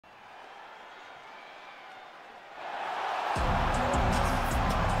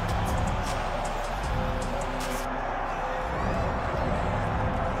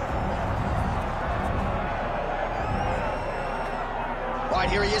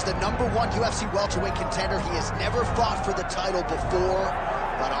here he is, the #1 UFC welterweight contender. He has never fought for the title before,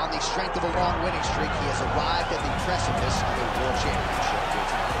 but on the strength of a long winning streak, he has arrived at the precipice of a world championship.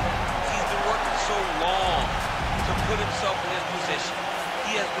 He's been working so long to put himself in this position.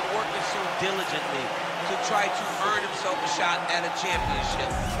 He has been working so diligently to try to earn himself a shot at a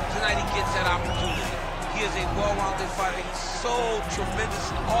championship. Tonight he gets that opportunity. He is a well-rounded fighter. He's so tremendous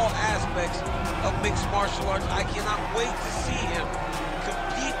in all aspects of mixed martial arts. I cannot wait to see him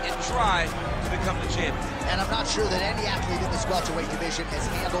compete and try to become the champion. And I'm not sure that any athlete in this welterweight division has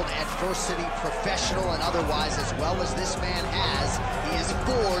handled adversity, professional and otherwise, as well as this man has. He is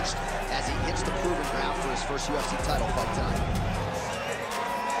forged as he hits the proving ground for his first UFC title fight tonight.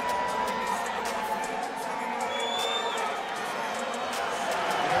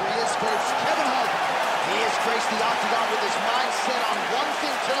 There he is, folks, Kevin Holland. He has graced the octagon with his mind set on one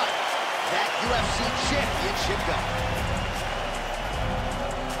thing tonight, that UFC championship belt.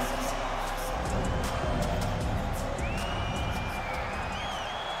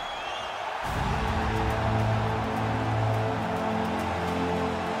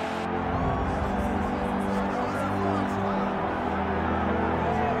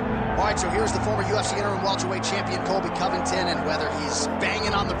 All right, so here's the former UFC interim welterweight champion, Colby Covington, and whether he's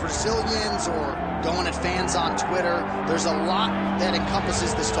banging on the Brazilians or going at fans on Twitter, there's a lot that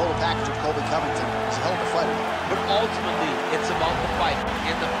encompasses this total package of Colby Covington. He's a hell of a fighter. But ultimately, it's about the fight,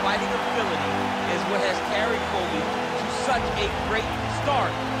 and the fighting ability is what has carried Colby to such a great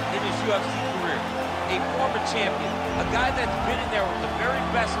start in his UFC career. A former champion, a guy that's been in there with the very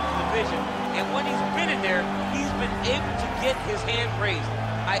best of the division, and when he's been in there, he's been able to get his hand raised.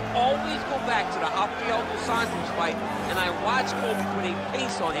 I always go back to the Rafael dos Anjos fight, and I watch Colby put a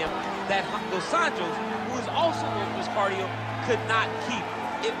pace on him that dos Anjos, who is also known for his cardio, could not keep.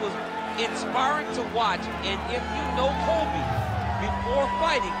 It was inspiring to watch, and if you know Colby before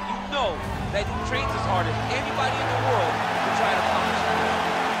fighting, you know that he trains as hard as anybody in the world to try to accomplish it.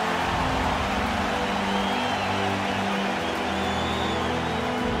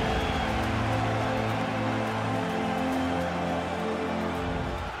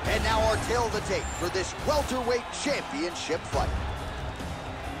 And now our tale of the tape for this welterweight championship fight.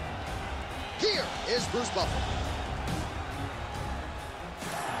 Here is Bruce Buffer.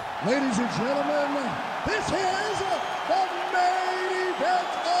 Ladies and gentlemen, this is the main event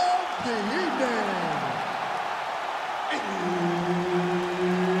of the evening.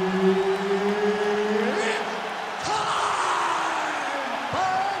 It's time!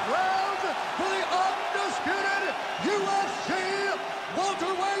 5 rounds for the undisputed UFC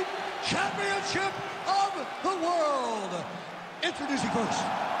welterweight championship of the world. Introducing first,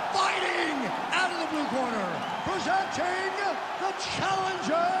 fighting out of the blue corner, presenting the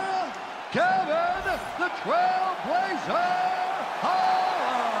challenger, Kevin the Trailblazer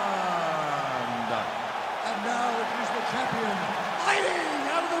Holland. And now it is the champion, fighting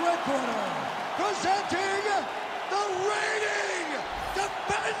out of the red corner, presenting the reigning,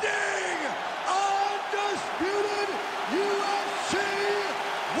 defending, undisputed UFC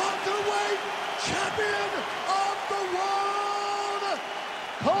welterweight champion of the world,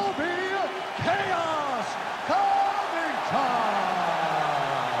 Colby Chaos Covington.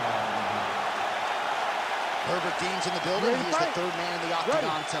 Herbert Dean's in the building. He is the third man in the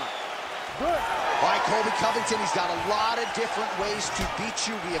octagon tonight. All right, Colby Covington, he's got a lot of different ways to beat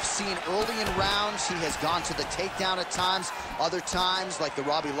you. We have seen early in rounds, he has gone to the takedown at times. Other times, like the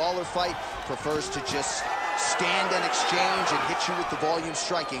Robbie Lawler fight, prefers to just stand and exchange and hit you with the volume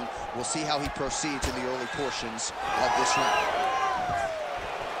striking. We'll see how he proceeds in the early portions of this round.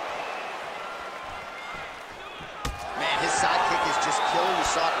 Man, his sidekick is just killer. You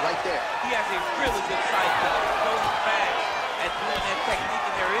saw it right there. He has a really good sidekick. He goes fast at doing that technique,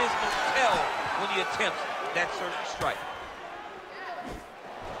 and there is no tell when he attempts that certain strike.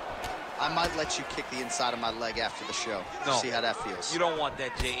 I might let you kick the inside of my leg after the show. No. See how that feels. You don't want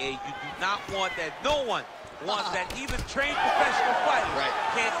that, J.A. You do not want that. No one wants that. Even trained professional fighters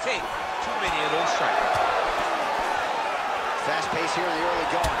can't take too many of those strikes. Fast pace here in the early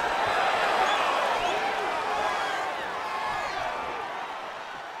going.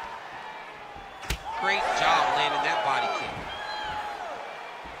 Great job landing that body kick.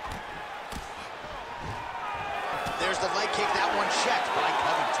 There's the leg kick. That one checked by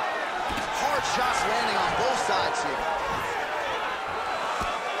Covington. Hard shots landing on both sides here.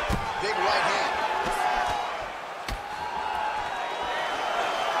 Big right hand.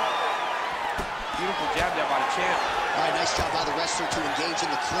 Beautiful jab there by the champ. All right, nice job by the wrestler to engage in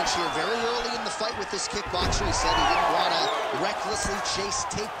the clinch here very early in the fight with this kickboxer. He said he didn't want to recklessly chase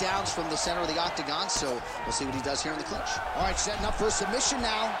takedowns from the center of the octagon, so we'll see what he does here in the clinch. All right, setting up for a submission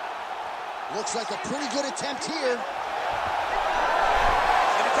now. Looks like a pretty good attempt here. And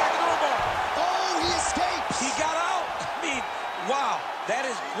attacking armbar. Oh, he escapes. He got out. I mean, wow, that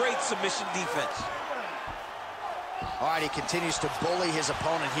is great submission defense. All right, he continues to bully his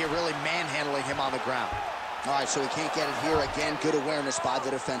opponent here, really manhandling him on the ground. All right, so he can't get it here. Again, good awareness by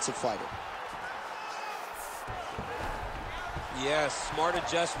the defensive fighter. Yes, smart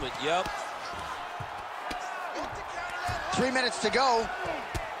adjustment, yep. 3 minutes to go.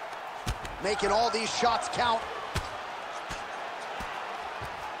 Making all these shots count.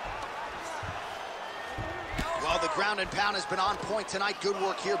 Well, the ground and pound has been on point tonight. Good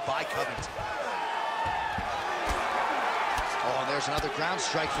work here by Covington. Oh, and there's another ground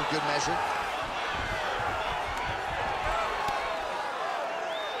strike for good measure.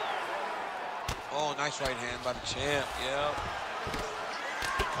 Oh, nice right hand by the champ, yeah.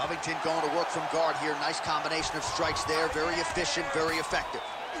 Covington going to work from guard here. Nice combination of strikes there. Very efficient, very effective.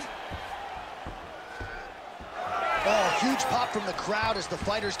 Oh, huge pop from the crowd as the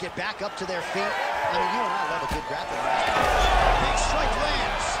fighters get back up to their feet. I mean, you and I love a good grappling match. Big strike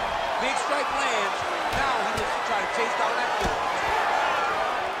lands. Big strike lands. Now he needs to try to chase down that kill.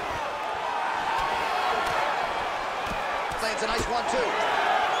 Lands a nice one, too.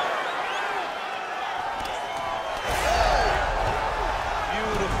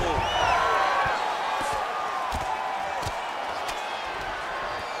 Beautiful.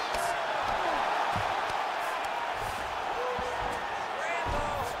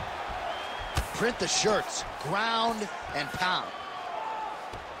 Print the shirts, ground and pound.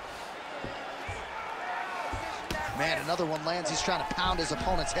 Man, another one lands. He's trying to pound his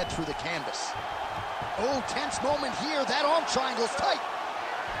opponent's head through the canvas. Oh, tense moment here. That arm triangle's tight.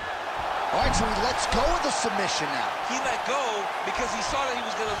 All right, so he lets go of the submission now. He let go because he saw that he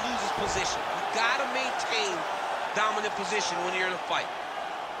was going to lose his position. You got to maintain dominant position when you're in a fight.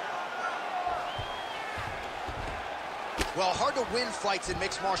 Well, hard to win fights in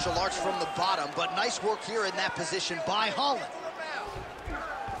mixed martial arts from the bottom, but nice work here in that position by Holland.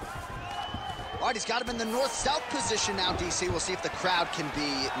 All right, he's got him in the north-south position now, DC. We'll see if the crowd can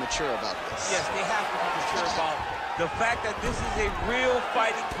be mature about this. Yes, they have to be mature about the fact that this is a real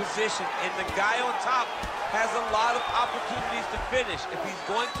fighting position, and the guy on top has a lot of opportunities to finish. If he's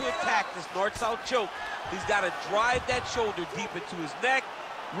going to attack this north-south choke, he's got to drive that shoulder deep into his neck,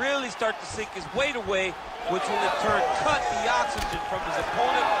 really start to sink his weight away, which will in turn cut the oxygen from his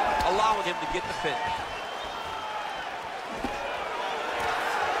opponent, allowing him to get the finish.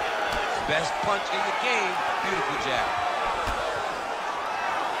 Best punch in the game, beautiful jab.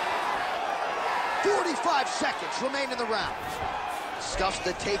 45 seconds remain in the round. Stuffs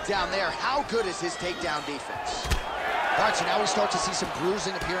the takedown there. How good is his takedown defense? All right, so now we start to see some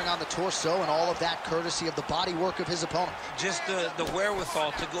bruising appearing on the torso, and all of that courtesy of the body work of his opponent. Just the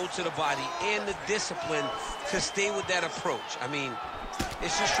wherewithal to go to the body and the discipline to stay with that approach. I mean,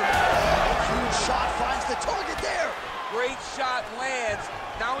 it's just tremendous. Huge shot finds the target there. Great shot lands.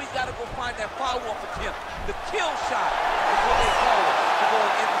 Now he's got to go find that follow-up attempt. The kill shot is what they call it to go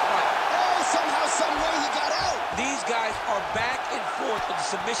in the fight. Oh, somehow, some way he got out. These guys are back and forth, but the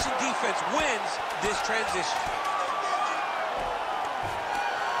submission defense wins this transition.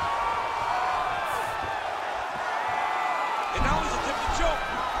 And now he's attempting to choke.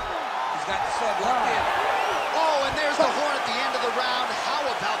 He's got the sub locked in. Oh, and there's the horn at the end of the round. How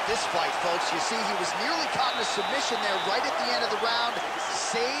about this fight, folks? You see, he was nearly caught in a submission there right at the end of the round.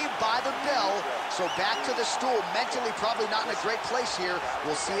 Saved by the bell. So back to the stool. Mentally probably not in a great place here.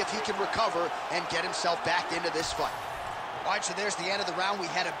 We'll see if he can recover and get himself back into this fight. All right, so there's the end of the round. We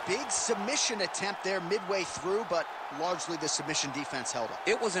had a big submission attempt there midway through, but largely the submission defense held up.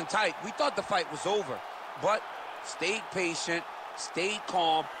 It wasn't tight. We thought the fight was over, but stayed patient, stayed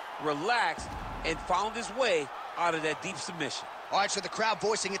calm, relaxed, and found his way out of that deep submission. All right, so the crowd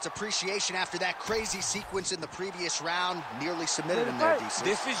voicing its appreciation after that crazy sequence in the previous round. Nearly submitted him there, DC.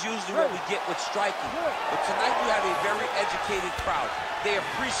 This is usually what we get with striking. But tonight we have a very educated crowd. They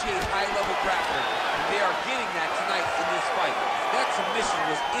appreciate high-level grappling, and they are getting that tonight in this fight. That submission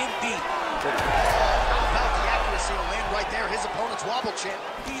was indeed. How about the accuracy to land right there? His opponent's wobble chin.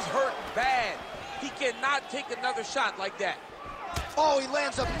 He's hurt bad. He cannot take another shot like that. Oh, he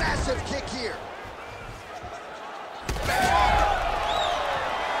lands a massive kick here.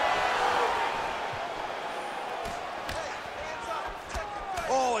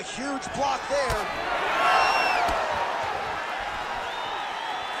 Oh, a huge block there.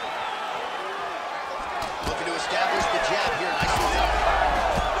 Looking to establish the jab here. Nicely done.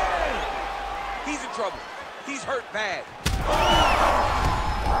 He's in trouble. He's hurt bad.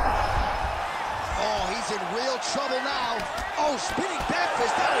 Oh, he's in real trouble now. Oh, spinning back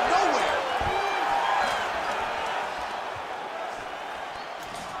fist out of nowhere.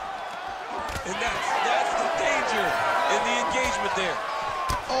 And that's the danger in the engagement there.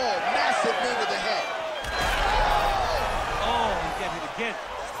 Oh, massive knee to the head. Oh, he got hit again.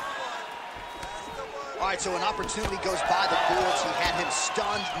 All right, so an opportunity goes by the boards. He had him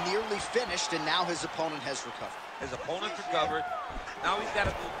stunned, nearly finished, and now his opponent has recovered. His opponent recovered. Now he's got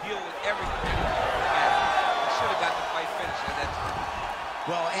to deal with everything. He should have got the fight finished at that time.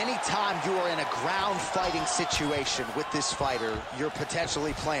 Well, anytime you are in a ground fighting situation with this fighter, you're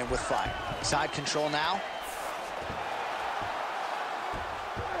potentially playing with fire. Side control now.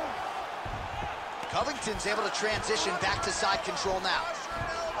 Covington's able to transition back to side control now.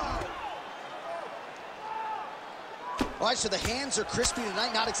 All right, so the hands are crispy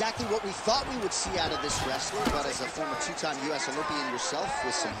tonight. Not exactly what we thought we would see out of this wrestler, but as a former two-time U.S. Olympian yourself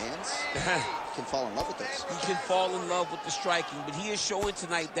with some hands, you can fall in love with this. He can fall in love with the striking, but he is showing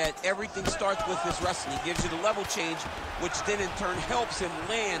tonight that everything starts with his wrestling. He gives you the level change, which then in turn helps him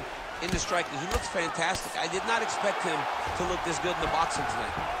land in the striking. He looks fantastic. I did not expect him to look this good in the boxing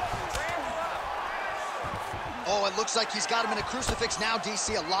tonight. Oh, it looks like he's got him in a crucifix now,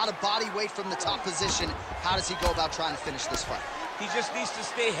 DC. A lot of body weight from the top position. How does he go about trying to finish this fight? He just needs to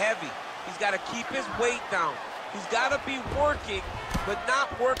stay heavy. He's got to keep his weight down. He's got to be working, but not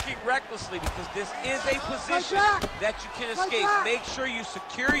working recklessly, because this is a position that you can escape. Make sure you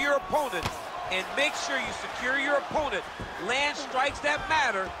secure your opponent, and make sure you secure your opponent, land strikes that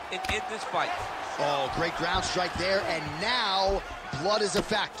matter, and end this fight. Oh, great ground strike there, and now blood is a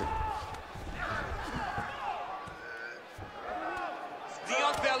factor. Knee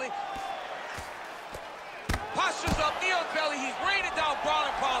on belly. Postures up, knee on belly. He's raining down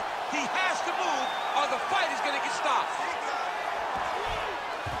ground and pound. He has to move, or the fight is going to get stopped.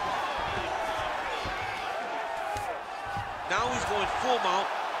 Now he's going full mount.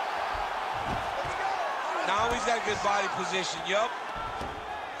 Now he's got good body position, yup.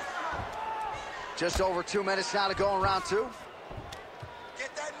 Just over 2 minutes now to go in round two.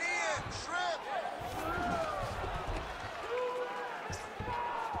 Get that knee in, shrimp.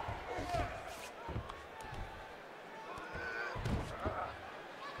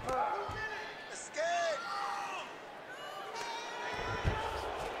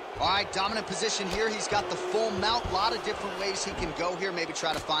 All right, dominant position here. He's got the full mount. A lot of different ways he can go here. Maybe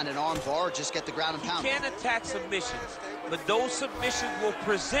try to find an arm bar or just get the ground and pound. He can attack submissions, but those submissions will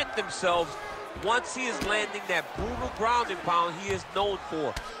present themselves once he is landing that brutal ground and pound he is known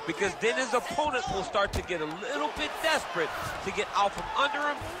for, because then his opponent will start to get a little bit desperate to get out from under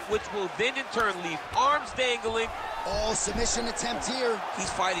him, which will then in turn leave arms dangling. Oh, submission attempt here. He's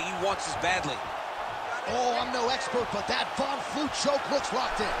fighting. He wants this badly. Oh, I'm no expert, but that Von Flue choke looks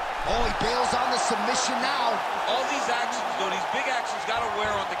locked in. Oh, he bails on the submission now. All these actions, though, these big actions got to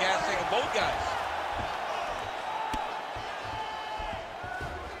wear on the gas tank of both guys.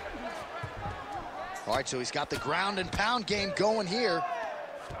 All right, so he's got the ground and pound game going here.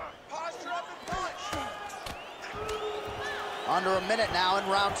 Posture up and punch. Under a minute now in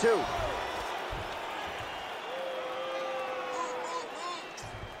round two.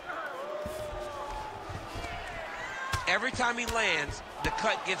 Every time he lands, the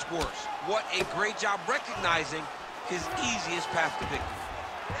cut gets worse. What a great job recognizing his easiest path to victory.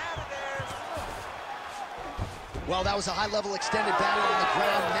 Well, that was a high-level extended battle on the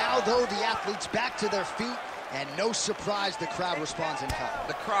ground. Now, though, the athletes back to their feet, and no surprise, the crowd responds in kind.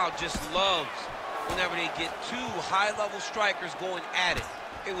 The crowd just loves whenever they get two high-level strikers going at it.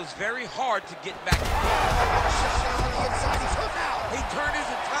 It was very hard to get back. He turned his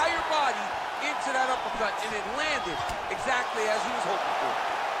entire body into that uppercut, and it landed exactly as he was hoping for.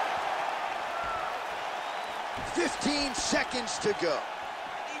 15 seconds to go.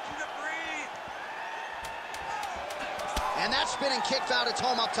 Need you to breathe. And that spinning kick found its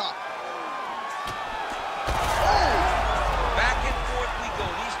home up top. Oh! Back and forth we go.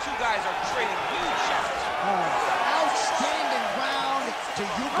 These two guys are trading huge shots. Outstanding round. Do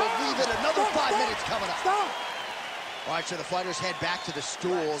you believe it? Another 5 minutes coming up. All right, so the fighters head back to the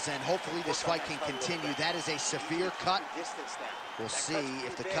stools, and hopefully this fight can continue. That is a severe cut. We'll see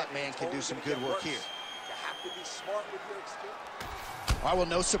if the cut man can do some good work here. All right, well,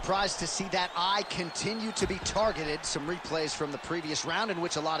 no surprise to see that eye continue to be targeted. Some replays from the previous round in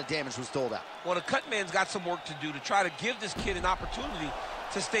which a lot of damage was doled out. Well, the cut man's got some work to do to try to give this kid an opportunity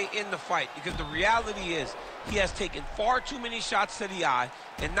to stay in the fight, because the reality is he has taken far too many shots to the eye,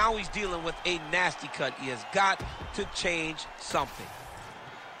 and now he's dealing with a nasty cut. He has got to change something.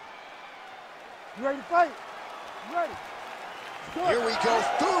 You ready to fight? You ready? Here we go,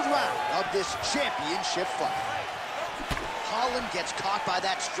 third round of this championship fight. Holland gets caught by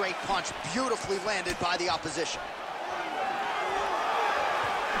that straight punch, beautifully landed by the opposition.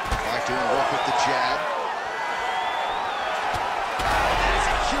 All right, doing work with the jab. That is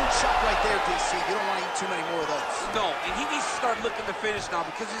a huge shot right there, DC. You don't want to eat too many more of those. No, and he needs to start looking to finish now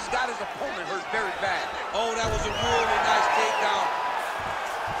because he's got his opponent hurt very bad. Oh, that was a really nice takedown.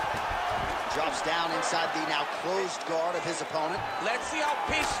 Drops down inside the now closed guard of his opponent. Let's see how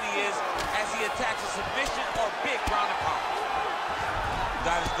patient he is as he attacks a submission or big ground and pound.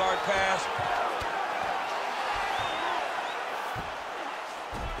 Got his guard pass.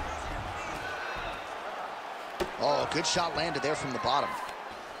 Oh, good shot landed there from the bottom.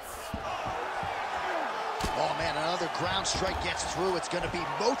 Oh, man, another ground strike gets through. It's going to be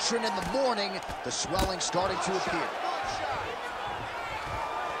Motrin in the morning. The swelling starting to appear.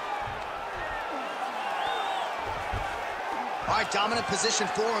 All right, dominant position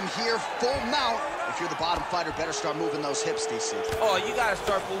for him here, full mount. If you're the bottom fighter, better start moving those hips, DC. Oh, you got to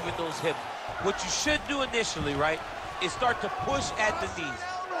start moving those hips. What you should do initially, right, is start to push at the knees.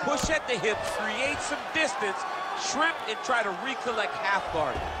 Push at the hips, create some distance, shrimp, and try to recollect half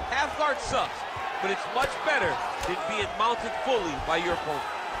guard. Half guard sucks, but it's much better than being mounted fully by your opponent.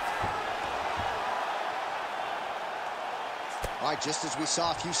 All right, just as we saw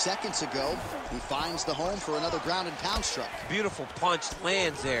a few seconds ago, he finds the home for another ground and pound strike. Beautiful punch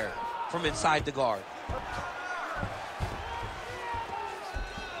lands there from inside the guard.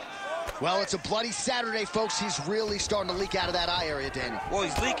 Well, it's a bloody Saturday, folks. He's really starting to leak out of that eye area, Danny. Well,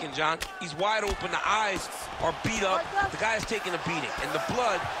 he's leaking, John. He's wide open. The eyes are beat up. The guy is taking a beating, and the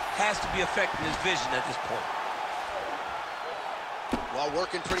blood has to be affecting his vision at this point. Well,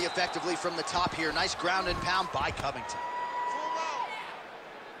 working pretty effectively from the top here. Nice ground and pound by Covington.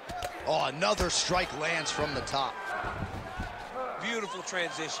 Oh, another strike lands from the top. Beautiful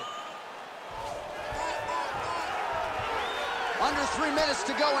transition. Under 3 minutes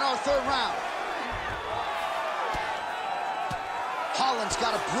to go in our third round. Holland's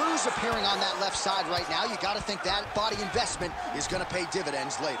got a bruise appearing on that left side right now. You got to think that body investment is going to pay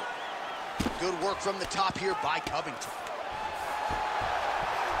dividends later. Good work from the top here by Covington.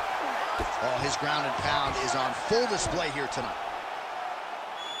 Oh, his ground and pound is on full display here tonight.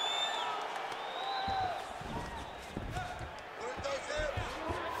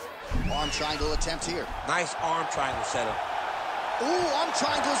 Arm triangle attempt here. Nice arm triangle setup. Ooh, arm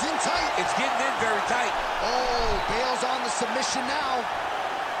triangle's in tight. It's getting in very tight. Oh, Bale's on the submission now.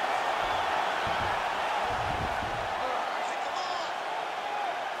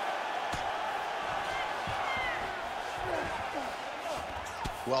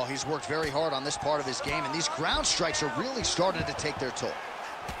 Well, he's worked very hard on this part of his game, and these ground strikes are really starting to take their toll.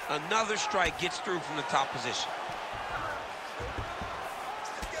 Another strike gets through from the top position.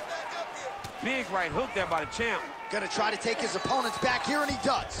 Big right hook there by the champ. Gonna try to take his opponents back here, and he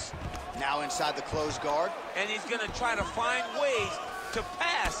does. Now inside the closed guard. And he's gonna try to find ways to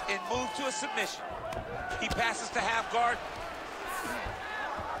pass and move to a submission. He passes to half guard.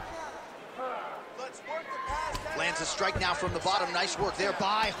 Lands a strike now from the bottom. Nice work there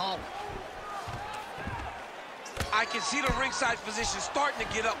by Holland. I can see the ringside position starting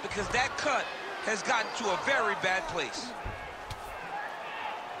to get up because that cut has gotten to a very bad place.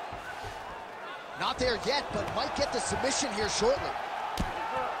 Not there yet, but might get the submission here shortly.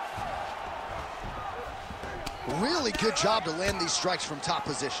 Really good job to land these strikes from top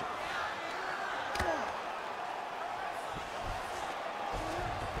position.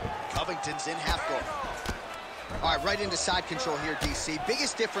 Covington's in half guard. All right, right into side control here, DC.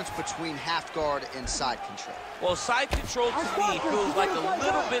 Biggest difference between half guard and side control? Well, side control to me feels like a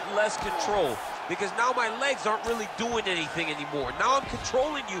little bit less control because now my legs aren't really doing anything anymore. Now I'm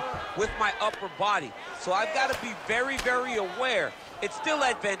controlling you with my upper body. So I've got to be very, very aware. It's still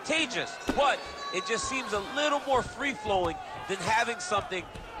advantageous, but it just seems a little more free-flowing than having something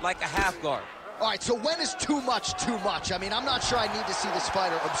like a half guard. All right, so when is too much too much? I mean, I'm not sure I need to see this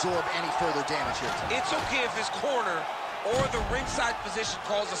fighter absorb any further damage here tonight. It's okay if his corner or the ringside position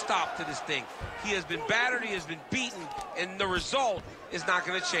calls a stop to this thing. He has been battered, he has been beaten, and the result is not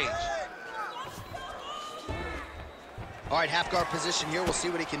going to change. All right, half guard position here. We'll see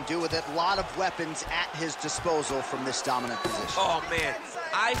what he can do with it. A lot of weapons at his disposal from this dominant position. Oh, man.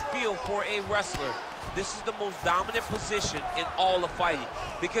 I feel for a wrestler this is the most dominant position in all of fighting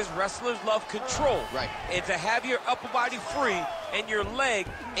because wrestlers love control. Right. And to have your upper body free and your leg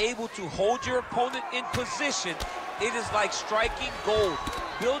able to hold your opponent in position, it is like striking gold.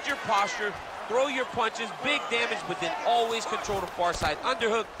 Build your posture, throw your punches, big damage, but then always control the far side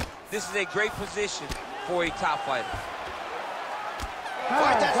underhook. This is a great position for a top fighter. All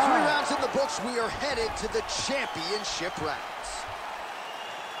right, that's 3 rounds in the books. We are headed to the championship rounds.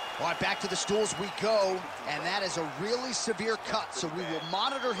 All right, back to the stools we go, and that is a really severe cut, so we will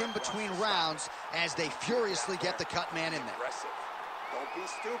monitor him between rounds as they furiously get the cut man in there. Don't be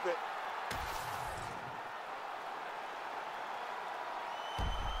stupid.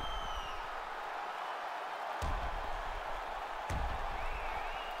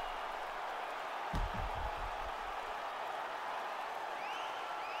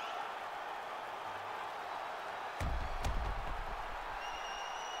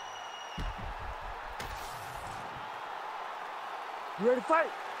 You ready to fight?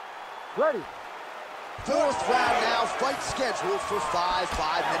 Ready. 4th round now, fight scheduled for 5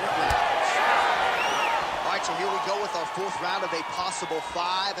 5-minute rounds. All right, so here we go with our 4th round of a possible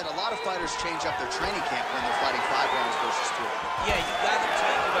 5, and a lot of fighters change up their training camp when they're fighting 5 rounds versus 2. Yeah, you got to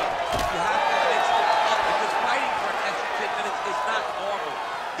change it up. You have to mix it up because fighting for an extra 10 minutes is not normal.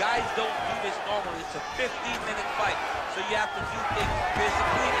 Guys don't do this normally. It's a 15-minute fight, so you have to do things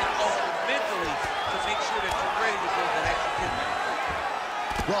physically and also mentally to make sure that you're ready to go that extra 10 minutes.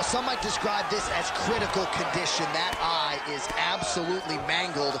 Well, some might describe this as critical condition. That eye is absolutely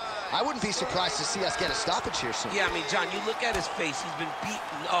mangled. I wouldn't be surprised to see us get a stoppage here soon. Yeah, I mean, John, you look at his face. He's been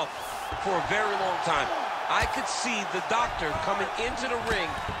beaten up for a very long time. I could see the doctor coming into the ring,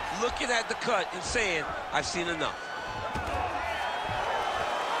 looking at the cut and saying, I've seen enough.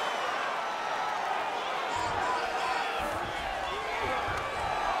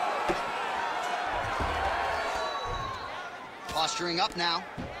 Posturing up now.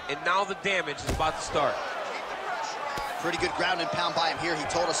 And now the damage is about to start. Pretty good ground and pound by him here. He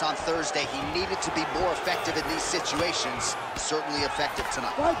told us on Thursday he needed to be more effective in these situations. Certainly effective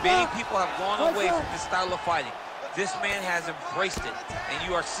tonight. Many people have gone away from this style of fighting. This man has embraced it, and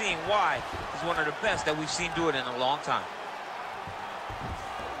you are seeing why he's one of the best that we've seen do it in a long time.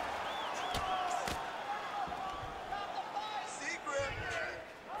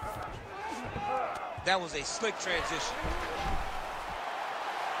 That was a slick transition.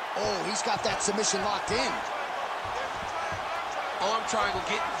 Oh, he's got that submission locked in. Arm triangle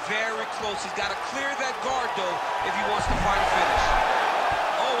getting very close. He's got to clear that guard, though, if he wants to find a finish.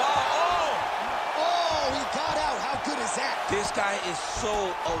 Oh, wow. Oh, he got out. How good is that? This guy is so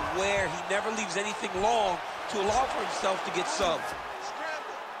aware. He never leaves anything long to allow for himself to get subbed.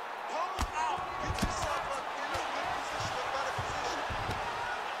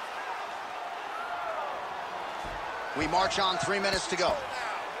 We march on, 3 minutes to go.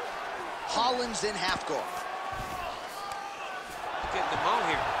 Holland's in half guard. He's getting them out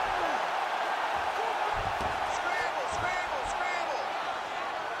here.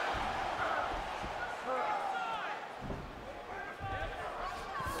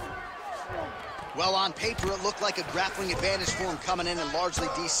 Well, on paper, it looked like a grappling advantage for him coming in, and largely,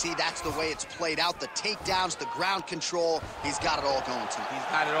 DC, that's the way it's played out. The takedowns, the ground control, he's got it all going tonight.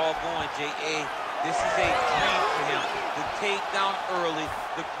 He's got it all going, J.A. This is a dream for him. The takedown early,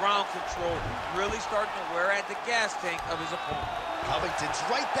 the ground control, really starting to wear at the gas tank of his opponent. Covington's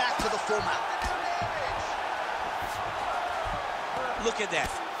right back to the full mount. Look at that.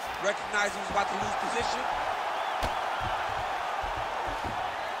 Recognized he was about to lose position.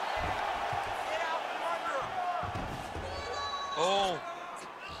 Oh.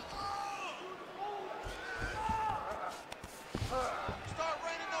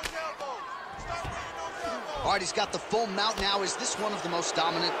 All right, he's got the full mount now. Is this one of the most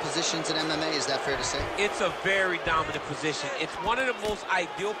dominant positions in MMA? Is that fair to say? It's a very dominant position. It's one of the most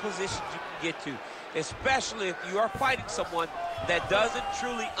ideal positions you can get to, especially if you are fighting someone that doesn't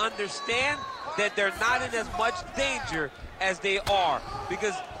truly understand that they're not in as much danger as they are,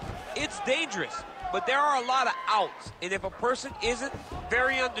 because it's dangerous, but there are a lot of outs, and if a person isn't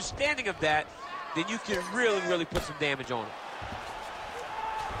very understanding of that, then you can really put some damage on them.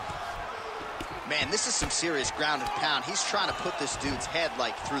 Man, this is some serious ground and pound. He's trying to put this dude's head,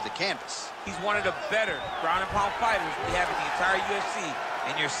 like, through the canvas. He's one of the better ground and pound fighters we have in the entire UFC,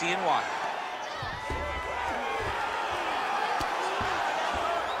 and you're seeing why.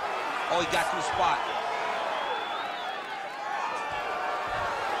 Oh, he got to the spot.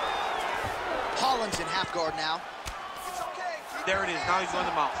 Holland's in half guard now. There it is. Now he's on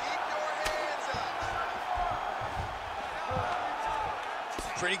the mount.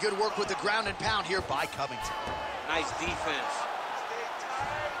 Pretty good work with the ground and pound here by Covington. Nice defense.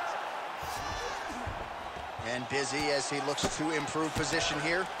 And busy as he looks to improve position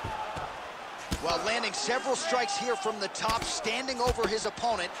here. While landing several strikes here from the top, standing over his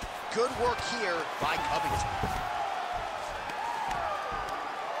opponent. Good work here by Covington.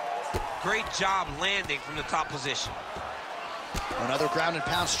 Great job landing from the top position. Another ground and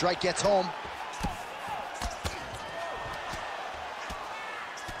pound strike gets home.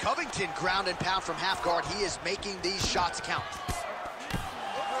 Covington ground and pound from half guard. He is making these shots count.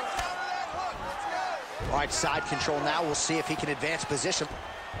 All right, side control now. We'll see if he can advance position.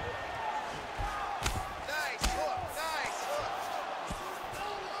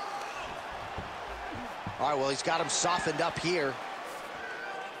 All right, well, he's got him softened up here.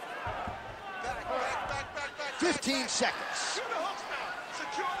 15 seconds.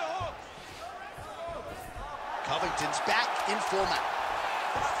 Covington's back in full mount.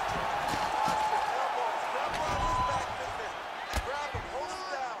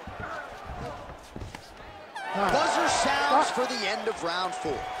 Buzzer sounds for the end of round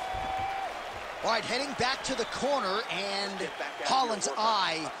 4. All right, heading back to the corner, and Holland's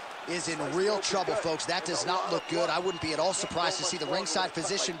eye is in real trouble, folks. That does not look good. I wouldn't be at all surprised to see the ringside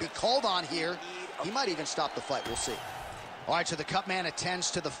physician be called on here. He might even stop the fight. We'll see. All right, so the cut man attends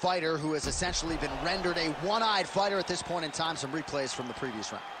to the fighter, who has essentially been rendered a one-eyed fighter at this point in time. Some replays from the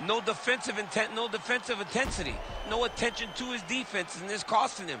previous round. No defensive intent, no defensive intensity. No attention to his defense, and this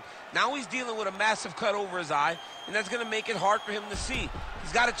costing him. Now he's dealing with a massive cut over his eye, and that's going to make it hard for him to see.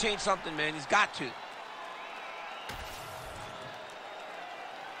 He's got to change something, man. He's got to. You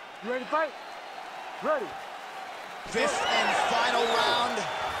ready to fight? Ready. 5th and final round.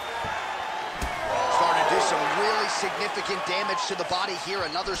 Starting to do some really significant damage to the body here.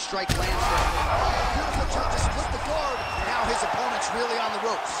 Another strike lands for him. Beautiful job to split the guard. Now his opponent's really on the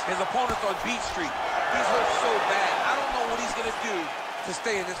ropes. His opponent's on Beat Street. He's hurt so bad. I don't know what he's going to do to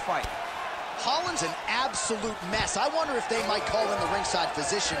stay in this fight. Holland's an absolute mess. I wonder if they might call in the ringside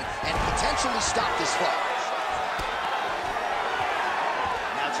physician and potentially stop this fight.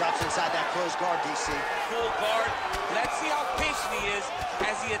 Now drops inside that closed guard, DC. Full guard. Let's see how patient he is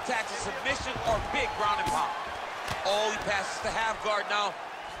as he attacks a submission or big ground and pound. Oh, he passes the half guard now,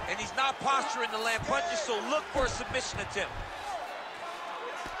 and he's not posturing to land punches, so look for a submission attempt.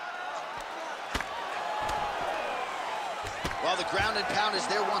 Well, the ground and pound is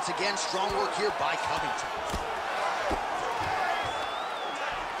there once again. Strong work here by Covington.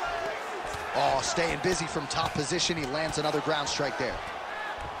 Oh, staying busy from top position. He lands another ground strike there.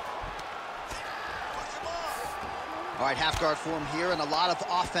 All right, half guard for him here, and a lot of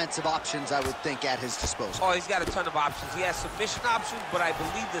offensive options, I would think, at his disposal. Oh, he's got a ton of options. He has submission options, but I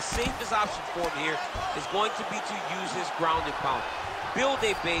believe the safest option for him here is going to be to use his ground and pound. Build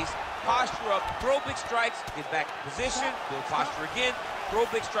a base, posture up, throw big strikes, get back in position, build posture again, throw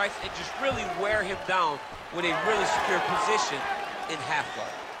big strikes, and just really wear him down with a really secure position in half guard.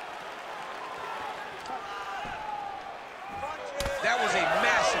 That was a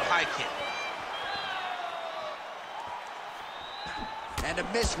massive high kick. And a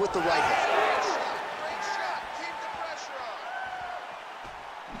miss with the right hook. Great shot. Keep the pressure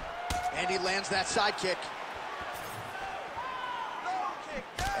on. And he lands that side kick. Low kick.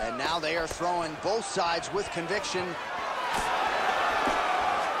 And now they are throwing both sides with conviction.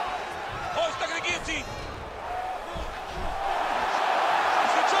 Oh, he's stuck in the guillotine.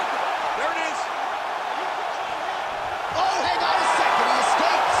 He's gonna choke him. There it is. Oh, hang on a second. He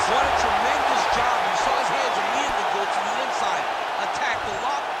escapes. What a tremendous job. You saw his hands immediately go to the inside. Attack the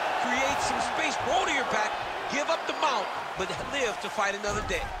lock, create some space, roll to your back, give up the mount, but live to fight another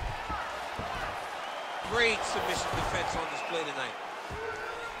day. Great submission defense on display tonight.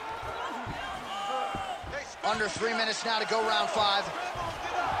 Under 3 minutes now to go round 5.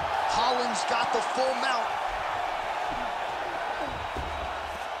 Holland's got the full mount.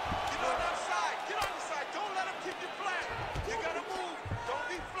 Get on the side. Get on the side. Don't let him keep you flat. You gotta move. Don't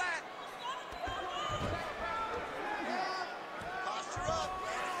be flat. Posture up.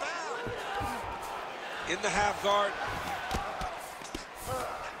 Ground and pound. In the half guard.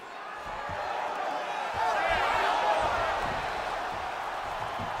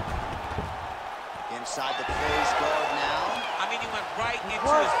 Inside the closed guard now. I mean, he went right into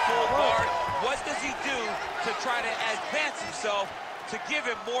his full guard. What does he do to try to advance himself to give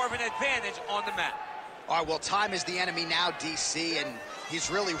him more of an advantage on the mat? All right, well, time is the enemy now, DC, and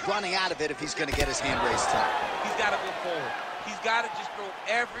he's really running out of it if he's going to get his hand raised tonight. He's got to go forward. He's got to just throw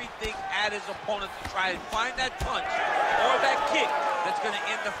everything at his opponent to try and find that punch or that kick that's going to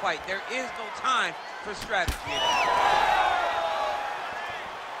end the fight. There is no time for strategy.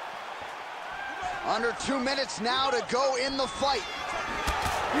 Under 2 minutes now to go in the fight.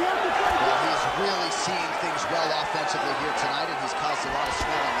 Well, he's really seeing things well offensively here tonight, and he's caused a lot of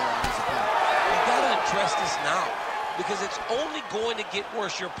swelling there on his opponent. You got to address this now, because it's only going to get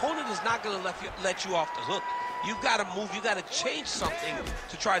worse. Your opponent is not going to let you off the hook. You've got to move. You've got to change something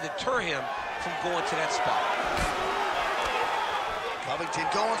to try to deter him from going to that spot. Covington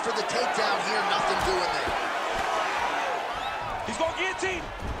going for the takedown here. Nothing doing there. He's going to guillotine.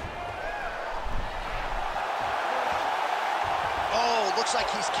 Oh, looks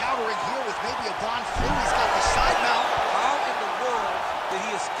like he's countering here with maybe a Von Flu. He's got the side mount. How in the world did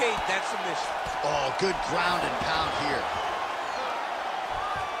he escape that submission? Oh, good ground and pound here.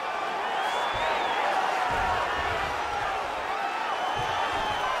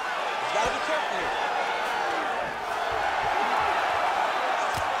 He's got to be careful here.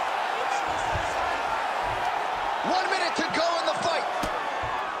 1 minute to go in the fight.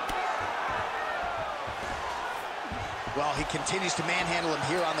 Well, he continues to manhandle him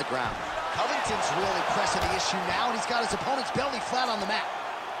here on the ground. Covington's really pressing the issue now, and he's got his opponent's belly flat on the mat.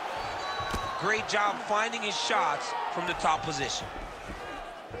 Great job finding his shots from the top position.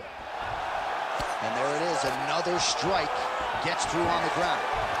 And there it is, another strike gets through on the ground.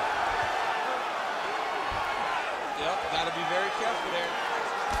 Yep, got to be very careful there.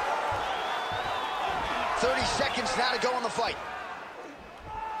 30 seconds now to go in the fight.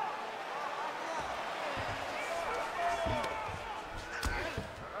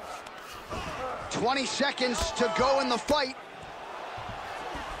 $20 seconds to go in the fight.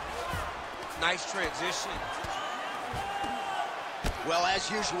 Nice transition. Well,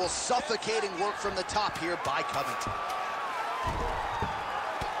 as usual, suffocating work from the top here by Covington.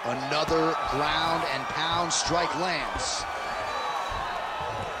 Another ground and pound strike lands.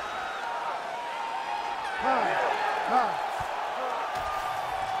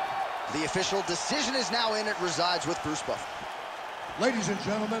 The official decision is now in. It resides with Bruce Buffer. Ladies and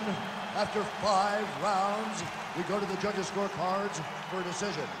gentlemen, after 5 rounds, we go to the judges' scorecards for a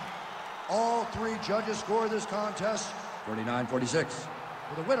decision. All 3 judges score this contest 49-46.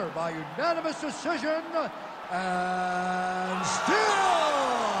 For the winner by unanimous decision, and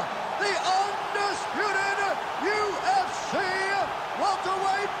still the undisputed UFC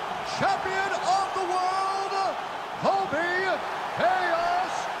welterweight champion of the world, Colby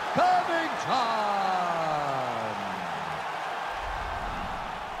Chaos Covington.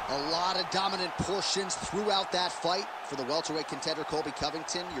 A lot of dominant portions throughout that fight for the welterweight contender Colby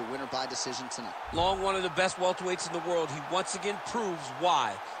Covington, your winner by decision tonight. Long one of the best welterweights in the world. He once again proves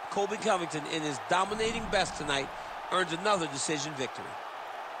why Colby Covington, in his dominating best tonight, earns another decision victory.